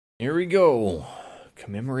Here we go,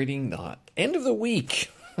 commemorating the end of the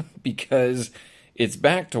week because it's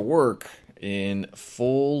back to work in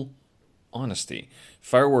full honesty.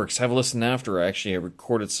 Fireworks, have a listen after. Actually, I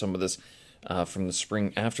recorded some of this from the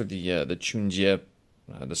spring after the Chunjie,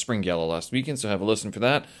 the spring gala last weekend, so have a listen for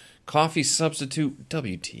that. Coffee substitute,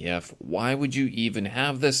 WTF. Why would you even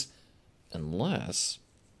have this unless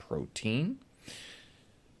protein?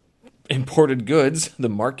 Imported goods, the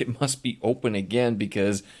market must be open again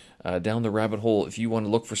because down the rabbit hole, if you want to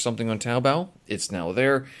look for something on Taobao, it's now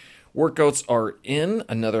there. Workouts are in,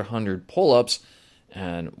 another 100 pull-ups,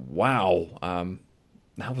 and wow,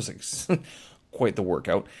 that was quite the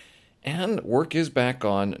workout. And work is back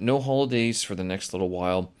on, no holidays for the next little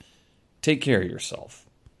while. Take care of yourself.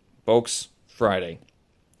 Folks, Friday,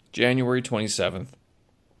 January 27th,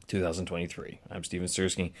 2023. I'm Steven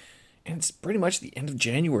Sersky. And it's pretty much the end of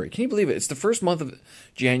January. Can you believe it? It's the first month of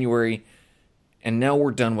January, and now we're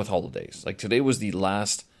done with holidays. Like, today was the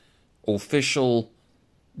last official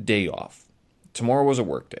day off. Tomorrow was a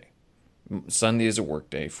work day. Sunday is a work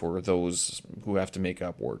day for those who have to make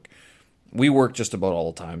up work. We work just about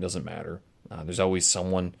all the time. Doesn't matter. There's always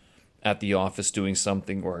someone at the office doing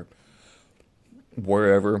something or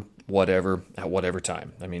wherever, whatever, at whatever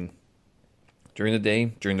time. I mean, during the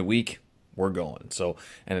day, during the week, we're going. So,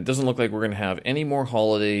 and it doesn't look like we're going to have any more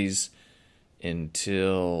holidays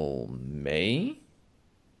until May.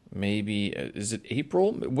 Maybe, is it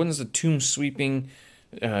April? When's the tomb sweeping?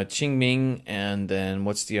 Qingming, and then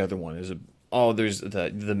what's the other one? Is it? Oh, there's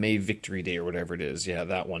the May Victory Day or whatever it is. Yeah,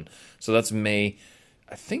 that one. So that's May.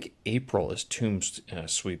 I think April is tomb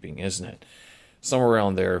sweeping, isn't it? Somewhere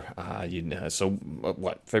around there. So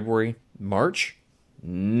what? February, March?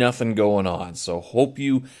 Nothing going on. So hope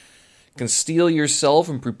you can steel yourself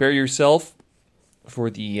and prepare yourself for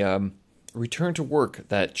the return to work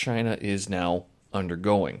that China is now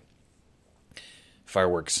undergoing.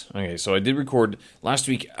 Fireworks. Okay, so I did record last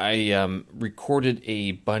week. I recorded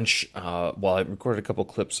a bunch. I recorded a couple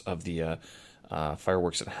clips of the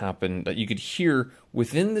fireworks that happened that you could hear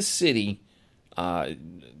within the city.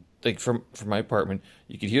 Like from my apartment,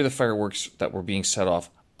 you could hear the fireworks that were being set off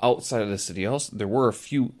outside of the city. Also, there were a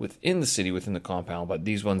few within the city, within the compound, but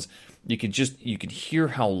these ones you could hear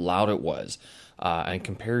how loud it was, and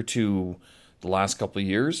compared to the last couple of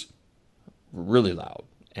years, really loud.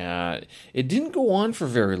 It didn't go on for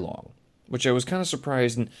very long, which I was kind of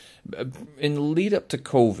surprised. In the lead up to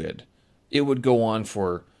COVID, it would go on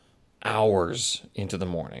for hours into the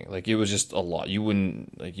morning. Like, it was just a lot. You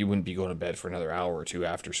wouldn't be going to bed for another hour or two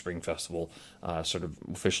after Spring Festival sort of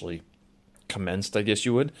officially commenced, I guess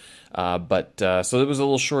you would. So it was a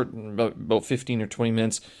little short, about 15 or 20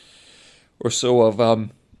 minutes or so of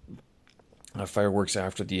fireworks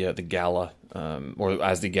after the gala, or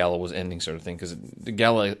as the gala was ending, sort of thing, because the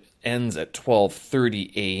gala ends at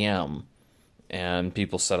 12:30 a.m. and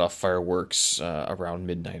people set off fireworks around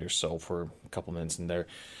midnight or so for a couple minutes in there.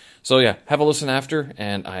 So yeah, have a listen after,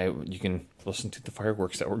 and you can listen to the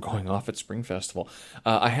fireworks that were going off at Spring Festival.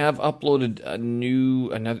 I have uploaded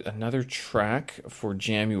another track for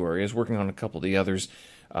January. I was working on a couple of the others.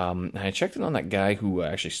 And I checked in on that guy who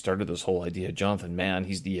actually started this whole idea, Jonathan Mann.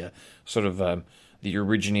 He's the the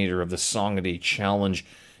originator of the Song a Day Challenge.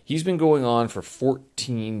 He's been going on for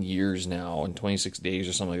 14 years now, and 26 days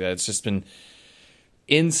or something like that. It's just been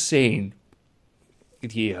insane.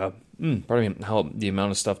 Pardon me, how the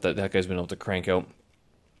amount of stuff that guy's been able to crank out.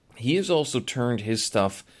 He has also turned his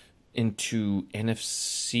stuff into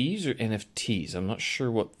NFCs or NFTs. I'm not sure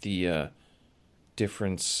what the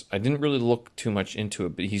difference. I didn't really look too much into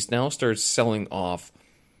it, but he's now started selling off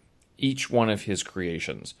each one of his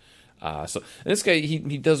creations. So this guy,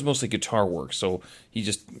 he does mostly guitar work. So he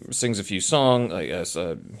just sings a few songs.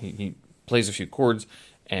 He plays a few chords,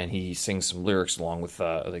 and he sings some lyrics along with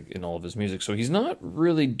in all of his music. So he's not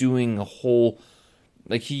really doing a whole,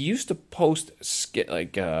 like, he used to post sort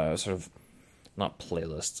of not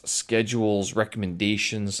playlists, schedules,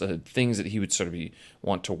 recommendations, things that he would sort of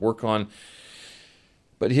want to work on.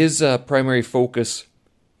 But his primary focus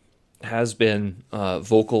has been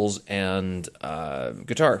vocals and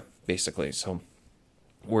guitar, basically. So,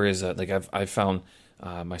 whereas I've found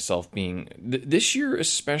myself being this year,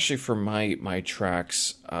 especially for my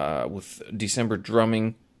tracks, with December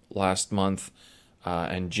drumming last month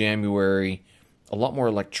and January, a lot more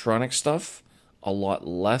electronic stuff, a lot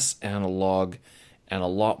less analog, and a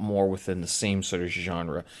lot more within the same sort of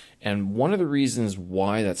genre. And one of the reasons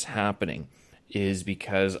why that's happening is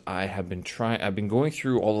because I've been going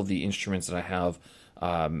through all of the instruments that I have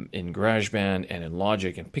in GarageBand and in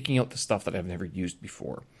Logic, and picking out the stuff that I've never used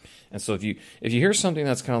before. And so if you hear something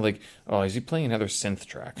that's kind of like, oh, is he playing another synth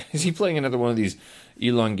track? Is he playing another one of these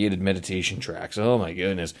elongated meditation tracks? Oh my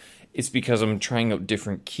goodness. It's because I'm trying out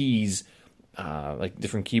different keys, like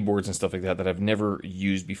different keyboards and stuff like that I've never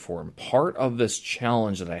used before. And part of this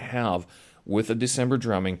challenge that I have with the December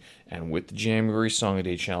drumming and with the January Song a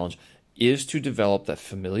Day challenge is to develop that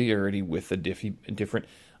familiarity with the different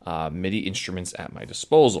MIDI instruments at my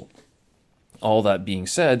disposal. All that being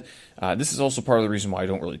said, this is also part of the reason why I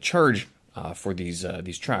don't really charge for these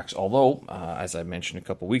tracks. Although, as I mentioned a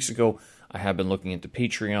couple weeks ago, I have been looking into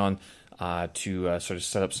Patreon to sort of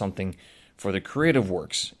set up something for the creative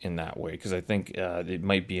works in that way, because I think it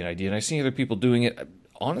might be an idea. And I see other people doing it.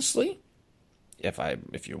 Honestly,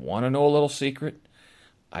 if you want to know a little secret,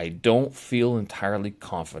 I don't feel entirely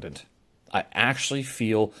confident. I actually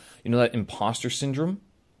feel, that imposter syndrome.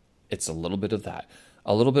 It's a little bit of that.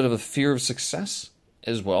 A little bit of a fear of success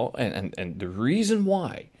as well. And the reason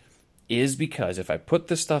why is because if I put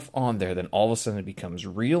this stuff on there, then all of a sudden it becomes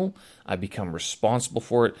real. I become responsible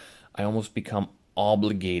for it. I almost become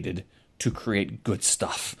obligated to create good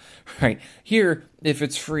stuff, right? Here, if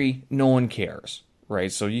it's free, no one cares,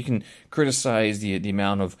 right? So you can criticize the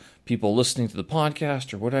amount of people listening to the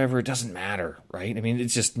podcast or whatever. It doesn't matter, right? I mean,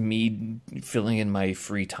 it's just me filling in my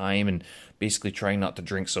free time and basically trying not to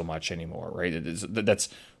drink so much anymore, right? That's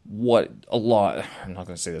what a lot, I'm not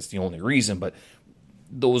going to say that's the only reason, but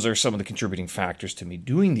those are some of the contributing factors to me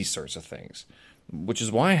doing these sorts of things, which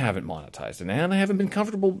is why I haven't monetized it, and I haven't been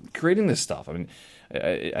comfortable creating this stuff. I mean,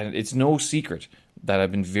 it's no secret that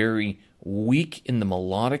I've been very weak in the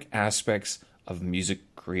melodic aspects of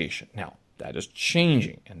music creation. Now, that is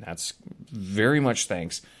changing, and that's very much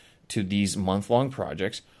thanks to these month-long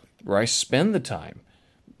projects where I spend the time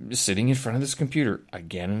sitting in front of this computer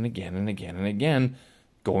again and again and again and again,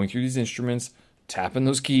 going through these instruments, tapping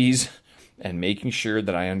those keys, and making sure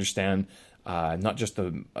that I understand not just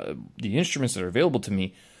the instruments that are available to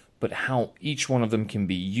me, but how each one of them can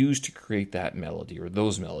be used to create that melody or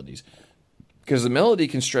those melodies. Because the melody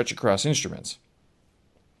can stretch across instruments.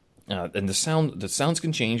 And the sounds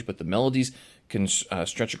can change, but the melodies can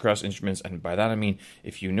stretch across instruments. And by that I mean,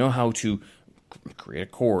 if you know how to create a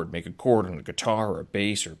chord, make a chord on a guitar or a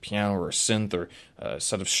bass or a piano or a synth or a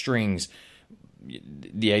set of strings,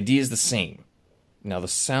 the idea is the same. Now the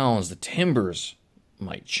sounds, the timbres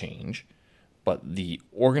might change, but the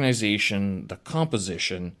organization, the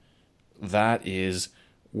composition, that is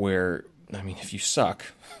where, I mean, if you suck,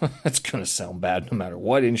 it's going to sound bad no matter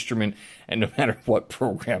what instrument and no matter what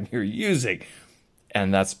program you're using.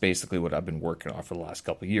 And that's basically what I've been working on for the last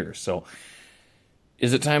couple of years. So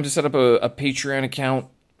is it time to set up a Patreon account?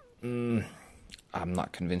 I'm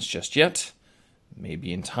not convinced just yet.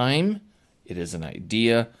 Maybe in time. It is an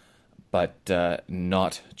idea, but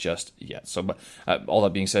not just yet. So, but all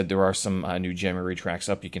that being said, there are some new January tracks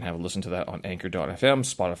up. You can have a listen to that on Anchor.fm,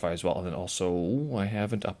 Spotify as well. And then also, I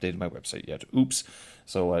haven't updated my website yet. Oops.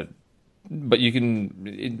 So, but you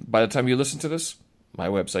can, by the time you listen to this, my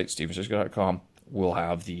website, stevensersky.com, will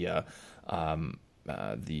have the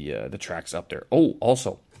tracks up there. Oh,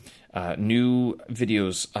 also, new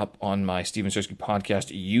videos up on my Steven Sersky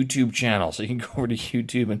Podcast YouTube channel. So you can go over to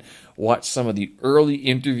YouTube and watch some of the early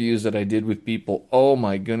interviews that I did with people. Oh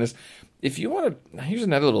my goodness. If you want to, here's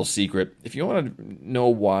another little secret. If you want to know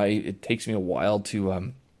why it takes me a while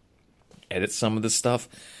to edit some of this stuff,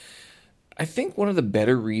 I think one of the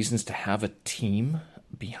better reasons to have a team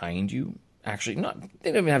behind you, actually, they don't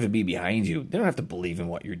even have to be behind you. They don't have to believe in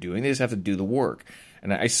what you're doing. They just have to do the work.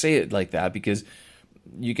 And I say it like that because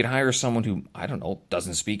you could hire someone who, I don't know,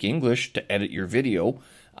 doesn't speak English to edit your video.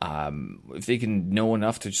 If they can know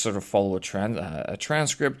enough to sort of follow a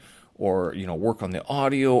transcript or, work on the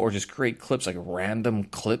audio or just create clips, like random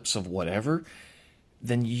clips of whatever,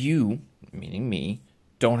 then you, meaning me,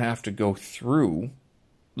 don't have to go through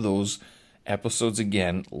those episodes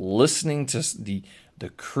again, listening to the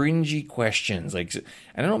cringy questions. Like,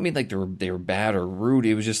 and I don't mean like they were bad or rude.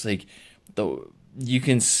 It was just like you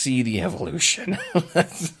can see the evolution.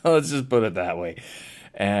 Let's just put it that way.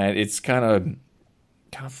 And it's kind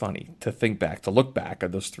of funny to look back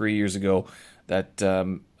at those 3 years ago that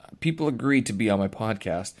people agreed to be on my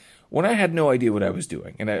podcast when I had no idea what I was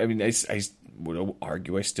doing. And I mean, I would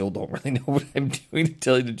argue I still don't really know what I'm doing, to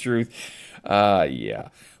tell you the truth. Yeah.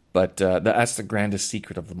 But that's the grandest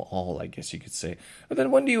secret of them all, I guess you could say. But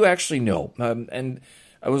then when do you actually know? And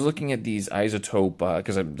I was looking at these iZotope,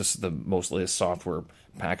 because this is the most latest software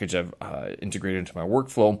package I've integrated into my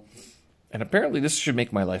workflow. And apparently this should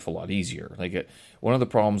make my life a lot easier. One of the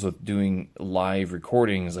problems with doing live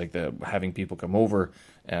recordings, like having people come over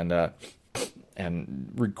and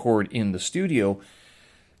record in the studio,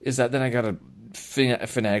 is that then I got to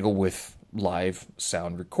finagle with live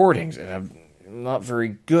sound recordings, and I'm not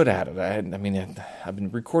very good at it. I've been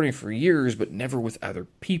recording for years, but never with other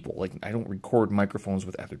people. Like, I don't record microphones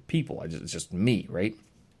with other people. It's just me, right?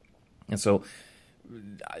 And so,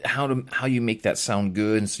 how you make that sound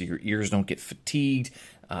good, and so your ears don't get fatigued.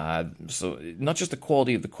 So not just the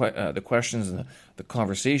quality of the questions and the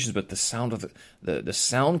conversations, but the sound of the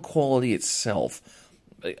sound quality itself.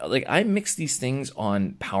 Like, I mix these things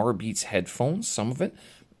on Powerbeats headphones. Some of it,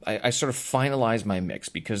 I sort of finalize my mix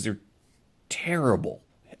because they're terrible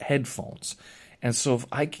headphones. And so if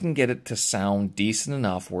I can get it to sound decent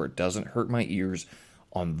enough where it doesn't hurt my ears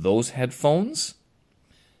on those headphones,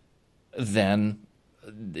 then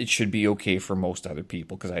it should be okay for most other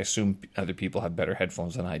people, because I assume other people have better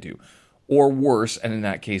headphones than I do. Or worse, and in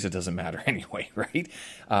that case, it doesn't matter anyway, right?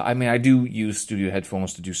 I do use studio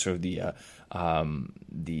headphones to do sort of the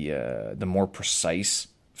more precise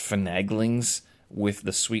finaglings with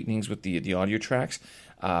the sweetenings with the audio tracks,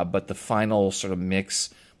 but the final sort of mix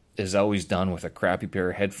is always done with a crappy pair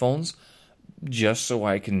of headphones, just so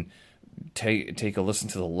I can take a listen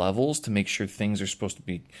to the levels to make sure things that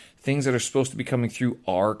are supposed to be coming through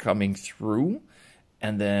are coming through.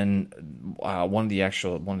 And then one of the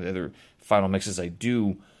other final mixes I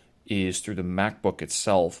do is through the MacBook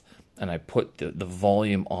itself, and I put the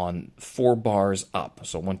volume on 4 bars up.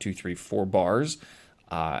 So 1, 2, 3, 4 bars.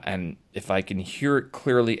 And if I can hear it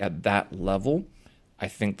clearly at that level, I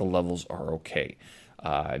think the levels are okay.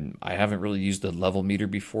 I haven't really used the level meter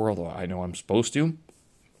before, although I know I'm supposed to.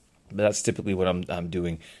 But that's typically what I'm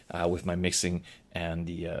doing with my mixing, and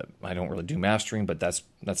I don't really do mastering, but that's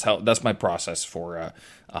my process for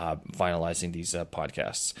finalizing these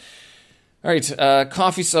podcasts. All right,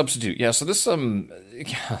 coffee substitute. Yeah, so this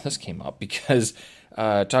came up because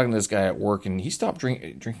talking to this guy at work, and he stopped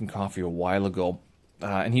drinking coffee a while ago,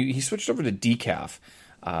 and he switched over to decaf.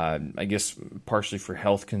 I guess partially for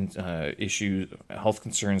health concerns,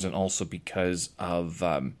 and also because of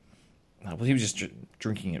he was just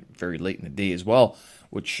drinking it very late in the day as well.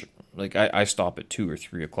 Which, like, I stop at 2 or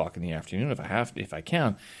 3 o'clock in the afternoon if I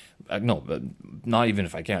can. No, but not even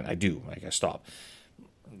if I can. I do. Like, I stop.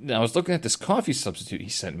 Now, I was looking at this coffee substitute he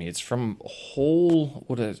sent me. It's from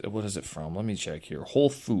what is it from? Let me check here.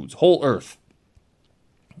 Whole Earth,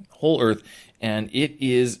 and it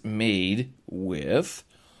is made with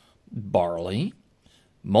barley,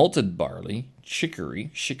 malted barley,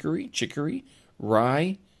 chicory,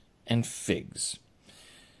 rye, and figs.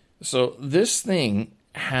 So this thing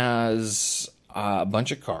has a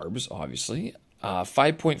bunch of carbs, obviously,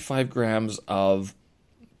 5.5 grams of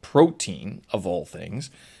protein, of all things,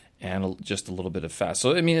 and just a little bit of fat.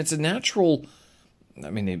 So, I mean, it's a natural. I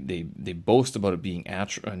mean, they boast about it being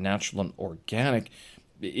natural and organic.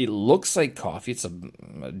 It looks like coffee. It's a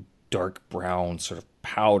dark brown sort of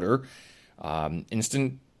powder,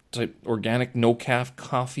 instant type organic, no calf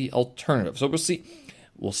coffee alternative. So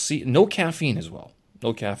we'll see. No caffeine as well.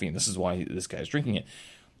 No caffeine. This is why this guy's drinking it.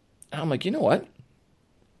 And I'm like, you know what?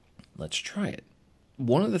 Let's try it.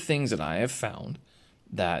 One of the things that I have found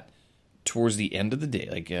that towards the end of the day,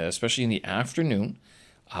 like especially in the afternoon,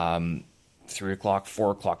 3 o'clock,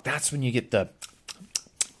 4 o'clock, that's when you get getting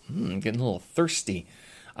a little thirsty.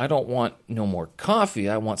 I don't want no more coffee.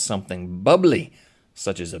 I want something bubbly,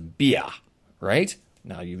 such as a beer, right?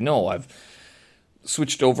 Now, I've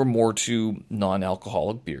switched over more to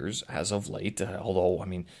non-alcoholic beers as of late. Although, I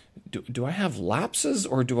mean, do I have lapses,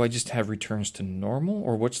 or do I just have returns to normal,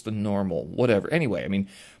 or what's the normal? Whatever. Anyway, I mean,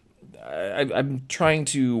 I'm trying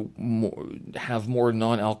to have more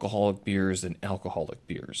non-alcoholic beers than alcoholic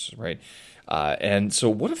beers, right? And so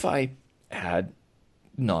what if I had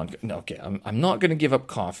okay, I'm not going to give up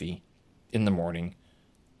coffee in the morning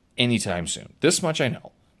anytime soon. This much I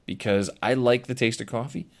know, because I like the taste of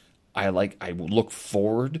coffee. I look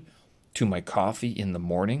forward to my coffee in the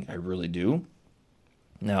morning. I really do.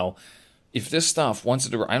 Now, if this stuff, once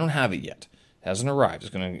it arrives, I don't have it yet. It hasn't arrived.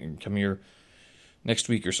 It's going to come here next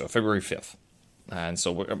week or so, February 5th. And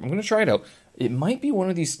so I'm going to try it out. It might be one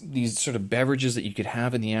of these sort of beverages that you could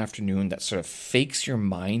have in the afternoon that sort of fakes your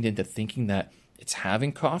mind into thinking that it's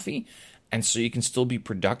having coffee, and so you can still be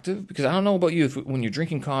productive. Because I don't know about you, when you're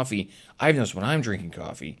drinking coffee, I've noticed when I'm drinking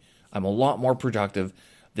coffee, I'm a lot more productive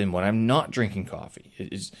than when I'm not drinking coffee.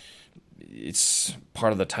 It's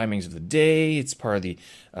part of the timings of the day. It's part of the,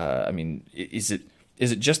 is it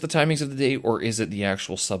just the timings of the day, or is it the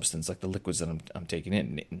actual substance, like the liquids that I'm taking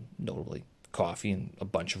in, notably coffee and a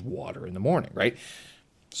bunch of water in the morning, right?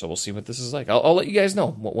 So we'll see what this is like. I'll let you guys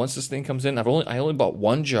know once this thing comes in. I only bought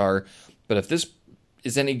one jar, but if this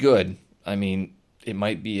is any good, I mean, it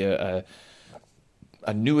might be a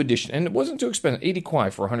new addition. And it wasn't too expensive. 80 kwai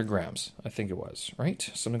for 100 grams, I think it was, right?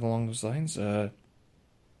 Something along those lines. I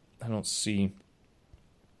don't see...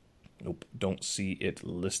 Nope, don't see it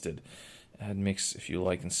listed. Add mix if you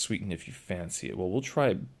like and sweeten if you fancy it. Well, we'll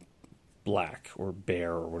try black or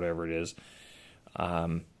bear or whatever it is.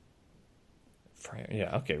 Yeah,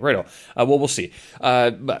 okay, righto. Well, we'll see.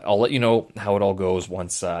 But I'll let you know how it all goes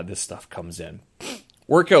once this stuff comes in.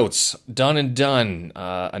 Workouts, done and done.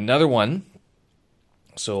 Another one.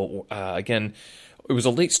 So, again, it was a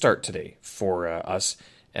late start today for us.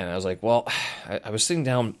 And I was like, well, I was sitting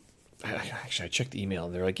down. Actually, I checked the email,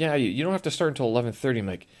 and they're like, yeah, you don't have to start until 11:30. I'm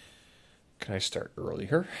like, can I start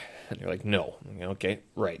earlier? And they're like, no. I'm like, okay,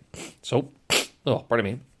 right. So, pardon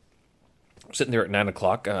me. I'm sitting there at 9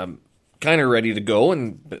 o'clock, kind of ready to go,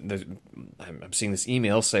 and I'm seeing this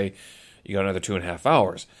email say, you got another 2.5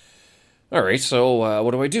 hours. All right, so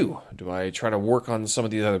what do? Do I try to work on some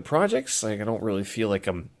of these other projects? Like, I don't really feel like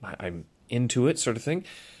I'm into it, sort of thing.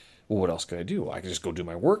 Well, what else could I do? I could just go do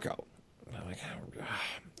my workout. I'm like,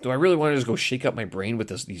 do I really want to just go shake up my brain with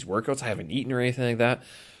these workouts? I haven't eaten or anything like that.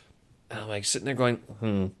 And I'm like sitting there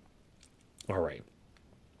going, all right.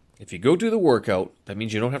 If you go do the workout, that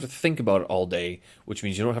means you don't have to think about it all day, which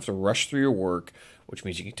means you don't have to rush through your work, which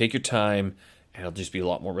means you can take your time, and it'll just be a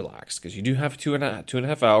lot more relaxed. Because you do have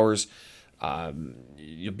 2.5 hours.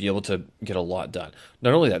 You'll be able to get a lot done.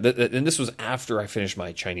 Not only that, and this was after I finished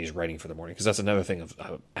my Chinese writing for the morning, because that's another thing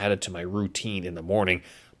I've added to my routine in the morning.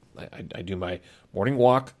 I do my morning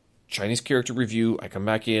walk, Chinese character review. I come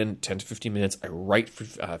back in 10 to 15 minutes. I write for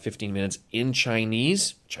 15 minutes in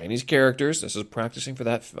Chinese characters. This is practicing for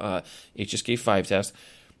that HSK 5 test.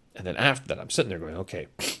 And then after that, I'm sitting there going, okay,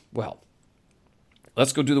 well,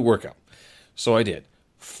 let's go do the workout. So I did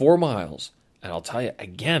 4 miles. And I'll tell you,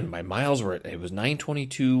 again, my miles it was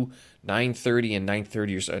 9:22, 9:30, and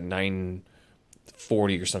 9:30 or so,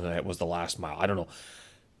 9:40 or something. That was the last mile. I don't know.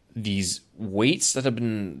 These weights that I've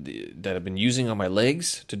been using on my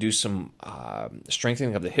legs to do some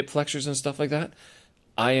strengthening of the hip flexors and stuff like that,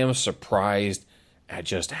 I am surprised at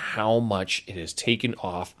just how much it has taken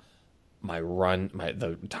off my run,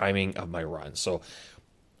 the timing of my run. So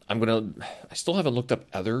I still haven't looked up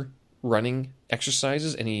other running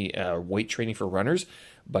exercises, any weight training for runners,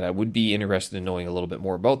 but I would be interested in knowing a little bit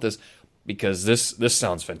more about this, because this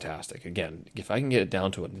sounds fantastic. Again, if I can get it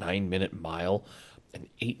down to a 9-minute mile, an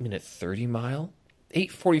 8-minute 30 mile,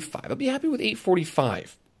 8:45. I'll be happy with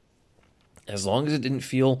 8:45. As long as it didn't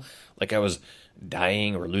feel like I was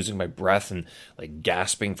dying or losing my breath and like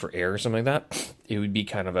gasping for air or something like that, it would be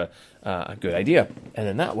kind of a good idea. And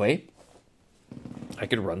then that way, I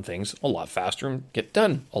could run things a lot faster and get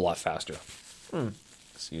done a lot faster.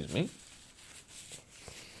 Excuse me.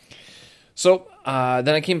 So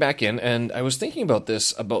then I came back in, and I was thinking about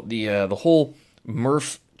this, about the whole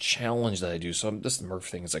Murph challenge that I do. So this Murph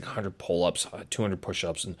thing is like 100 pull-ups, 200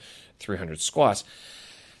 push-ups, and 300 squats.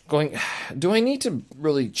 Going, do I need to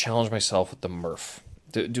really challenge myself with the Murph?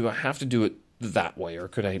 Do I have to do it that way, or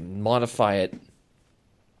could I modify it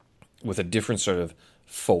with a different sort of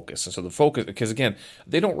focus? And so the focus, because again,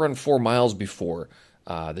 they don't run 4 miles before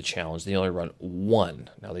the challenge. They only run 1.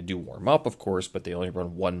 Now they do warm up, of course, but they only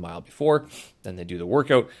run 1 mile before. Then they do the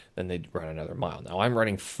workout. Then they run another mile. Now I'm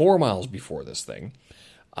running 4 miles before this thing.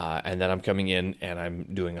 And then I'm coming in and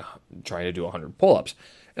I'm trying to do 100 pull-ups.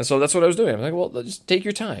 And so that's what I was doing. I'm like, well, just take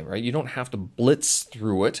your time, right? You don't have to blitz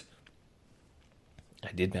through it.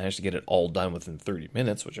 I did manage to get it all done within 30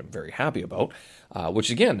 minutes, which I'm very happy about. Which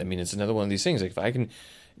again, I mean, it's another one of these things. Like if I can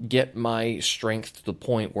get my strength to the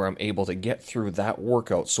point where I'm able to get through that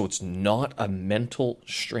workout so it's not a mental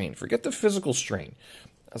strain. Forget the physical strain.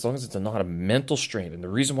 As long as it's not a mental strain. And the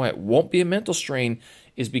reason why it won't be a mental strain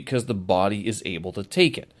is because the body is able to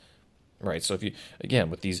take it. Right? So if you, again,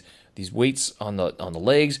 with these weights on the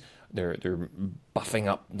legs, they're buffing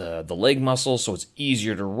up the leg muscles so it's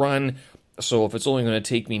easier to run. So if it's only going to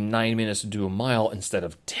take me 9 minutes to do a mile instead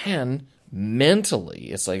of 10,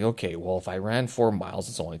 mentally, it's like, okay, well, if I ran 4 miles,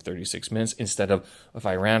 it's only 36 minutes. Instead of if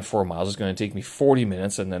I ran 4 miles, it's going to take me 40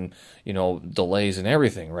 minutes and then, delays and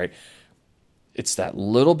everything, right? It's that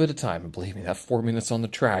little bit of time. And believe me, that 4 minutes on the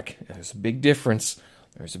track, there's a big difference.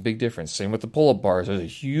 There's a big difference. Same with the pull-up bars. There's a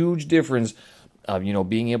huge difference of,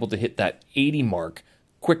 being able to hit that 80 mark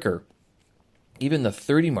quicker. Even the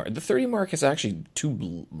 30 mark. The 30 mark is actually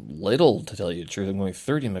too little, to tell you the truth. I'm going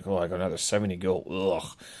 30. I'm like, I got another 70 to go.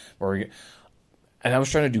 Ugh. And I was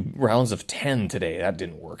trying to do rounds of 10 today. That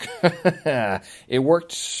didn't work. It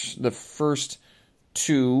worked the first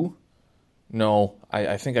two. No,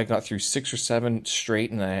 I think I got through 6 or 7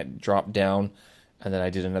 straight, and I dropped down, and then I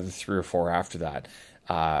did another 3 or 4 after that.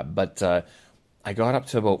 But I got up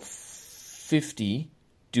to about 50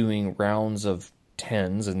 doing rounds of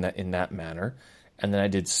 10s in that manner, and then I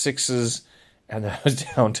did 6s, and then I was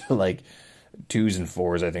down to like 2s and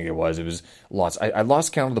 4s. I think it was. It was lots. I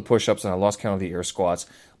lost count of the push-ups and I lost count of the air squats,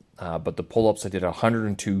 but the pull-ups I did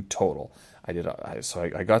 102 total. So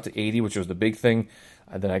I got to 80, which was the big thing.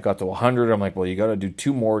 And then I got to 100. I'm like, well, you got to do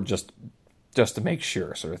 2 more just to make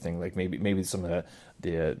sure, sort of thing. Like maybe some of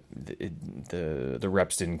the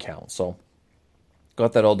reps didn't count. So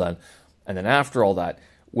got that all done. And then after all that,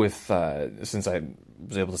 since I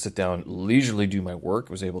was able to sit down, leisurely do my work,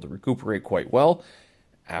 was able to recuperate quite well.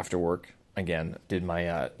 After work, again, did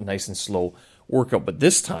my nice and slow workout. But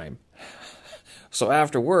this time, so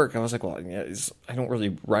after work, I was like, well, I don't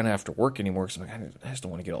really run after work anymore because I just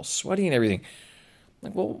don't want to get all sweaty and everything.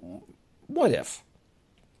 Like, well, what if?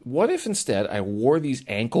 What if instead I wore these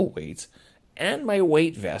ankle weights and my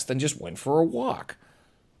weight vest and just went for a walk?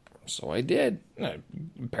 So I did.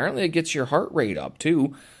 Apparently, it gets your heart rate up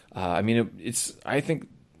too. I think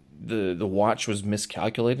the watch was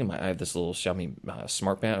miscalculated. I have this little Xiaomi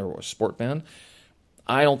smart band or sport band.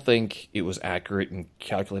 I don't think it was accurate in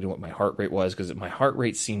calculating what my heart rate was, because my heart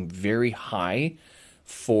rate seemed very high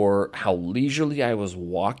for how leisurely I was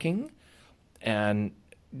walking. And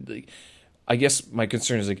I guess my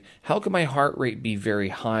concern is, like, how can my heart rate be very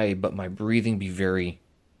high but my breathing be very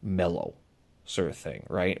mellow, sort of thing,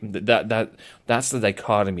 right? That's the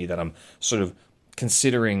dichotomy that I'm sort of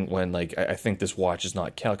considering when, like, I think this watch is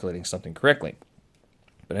not calculating something correctly.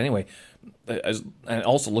 But anyway, and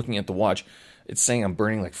also looking at the watch, it's saying I'm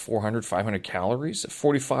burning like 400, 500 calories,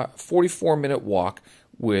 44-minute walk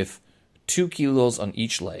with 2 kilos on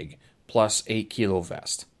each leg, plus 8 kilo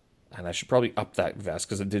vest. And I should probably up that vest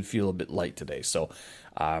because it did feel a bit light today. So,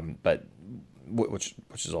 but which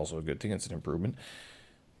is also a good thing. It's an improvement.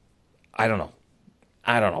 I don't know.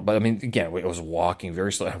 But I mean, again, it was walking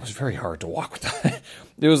very slow. It was very hard to walk with that.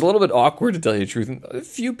 It was a little bit awkward, to tell you the truth. And a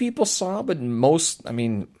few people saw, but most, I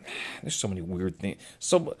mean, there's so many weird things.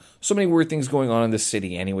 So many weird things going on in this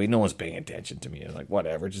city anyway. No one's paying attention to me. I'm like,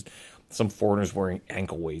 whatever. Just some foreigners wearing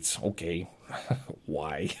ankle weights. Okay.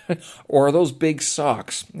 Why? Or are those big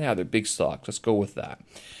socks? Yeah, they're big socks. Let's go with that.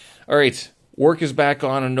 All right. Work is back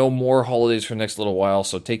on, and no more holidays for the next little while,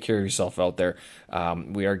 so take care of yourself out there.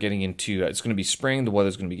 We are getting into, it's going to be spring. The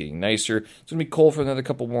weather's going to be getting nicer. It's going to be cold for another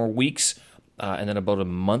couple more weeks, and then about a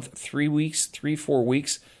month, 4 weeks,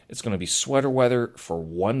 it's going to be sweater weather for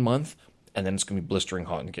 1 month, and then it's going to be blistering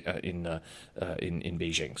hot in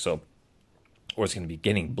Beijing. So, or it's going to be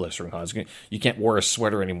getting blistering hot. You can't wear a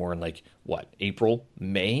sweater anymore in, like, what, April,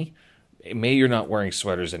 May? May, you're not wearing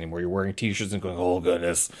sweaters anymore. You're wearing t-shirts and going, oh,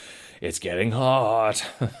 goodness, it's getting hot.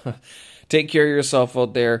 Take care of yourself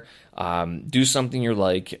out there. Do something you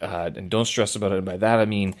like, and don't stress about it. And by that, I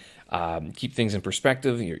mean, keep things in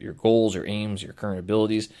perspective, your goals, your aims, your current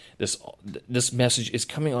abilities. This message is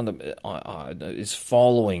coming is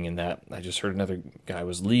following in that. I just heard another guy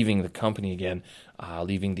was leaving the company again,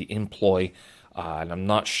 leaving the employ. And I'm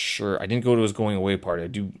not sure. I didn't go to his going away party. I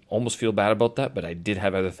do almost feel bad about that, but I did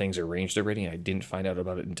have other things arranged already, and I didn't find out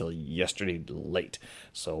about it until yesterday late.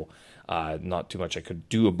 So not too much I could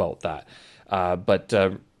do about that. But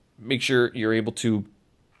make sure you're able to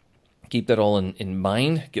keep that all in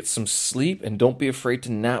mind. Get some sleep, and don't be afraid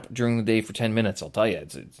to nap during the day for 10 minutes. I'll tell you,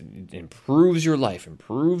 it improves your life,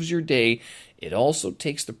 improves your day. It also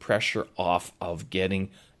takes the pressure off of getting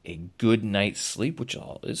a good night's sleep, which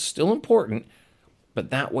is still important. But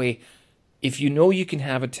that way, if you know you can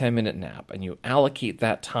have a 10-minute nap and you allocate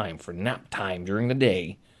that time for nap time during the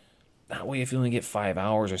day, that way if you only get 5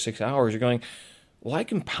 hours or 6 hours, you're going, well, I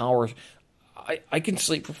can I can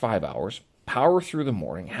sleep for 5 hours, power through the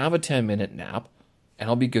morning, have a 10-minute nap, and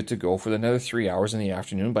I'll be good to go for another 3 hours in the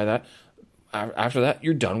afternoon. After that,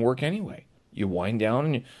 you're done work anyway. You wind down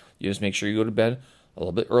and you just make sure you go to bed a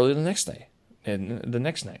little bit early the next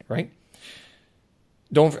night, right?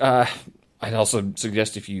 I'd also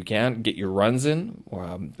suggest, if you can, get your runs in,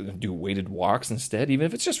 do weighted walks instead, even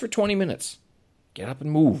if it's just for 20 minutes. Get up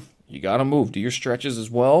and move. You got to move. Do your stretches as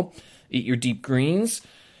well. Eat your deep greens.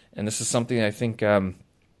 And this is something I think,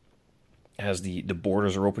 as the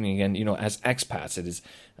borders are opening again, as expats,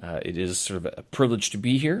 it is sort of a privilege to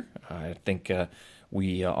be here. I think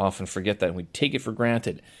we often forget that, and we take it for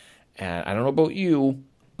granted. And I don't know about you,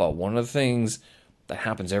 but one of the things that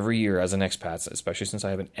happens every year as an expat, especially since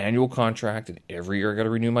I have an annual contract and every year I got to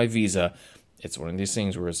renew my visa, It's one of these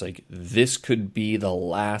things where it's like, this could be the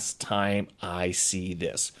last time I see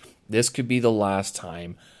this. This could be the last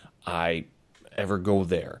time I ever go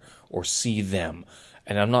there or see them.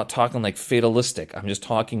 And I'm not talking like fatalistic. I'm just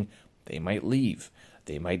talking they might leave.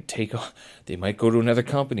 They might go to another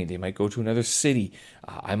company. They might go to another city.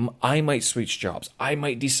 I might switch jobs. I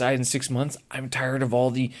might decide in 6 months I'm tired of all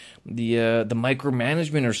the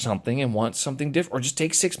micromanagement or something and want something different, or just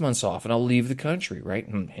take 6 months off and I'll leave the country. Right?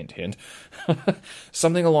 Hint, hint.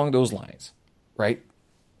 Something along those lines. Right?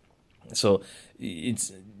 So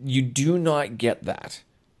you do not get that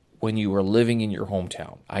when you are living in your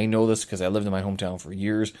hometown. I know this because I lived in my hometown for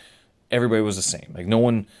years. Everybody was the same. Like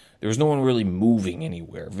there was no one really moving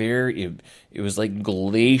anywhere. It was like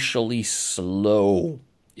glacially slow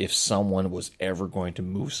if someone was ever going to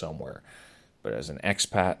move somewhere. But as an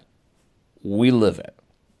expat, we live it.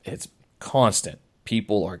 It's constant.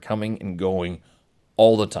 People are coming and going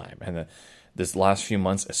all the time. And this last few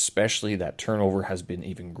months, especially, that turnover has been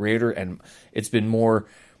even greater. And it's been more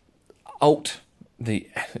the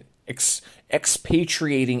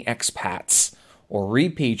expatriating expats or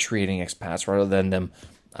repatriating expats rather than them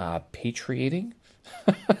patriating?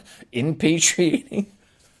 Inpatriating?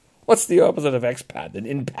 What's the opposite of expat? An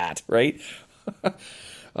inpat, right?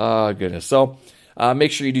 Oh, goodness. So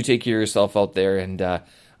make sure you do take care of yourself out there, and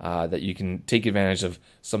that you can take advantage of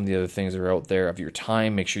some of the other things that are out there of your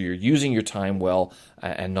time. Make sure you're using your time well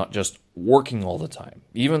and not just working all the time.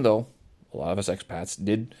 Even though a lot of us expats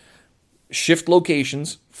did shift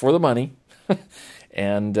locations for the money,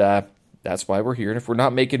 and that's why we're here. And if we're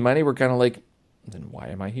not making money, we're kind of like, then why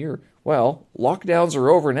am I here? Well, lockdowns are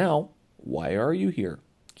over now. Why are you here?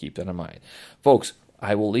 Keep that in mind. Folks,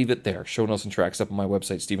 I will leave it there. Show notes and tracks up on my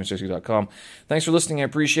website, stevenstreisky.com. Thanks for listening. I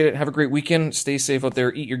appreciate it. Have a great weekend. Stay safe out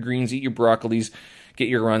there. Eat your greens, eat your broccolis, get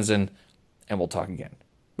your runs in, and we'll talk again.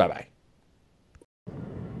 Bye-bye.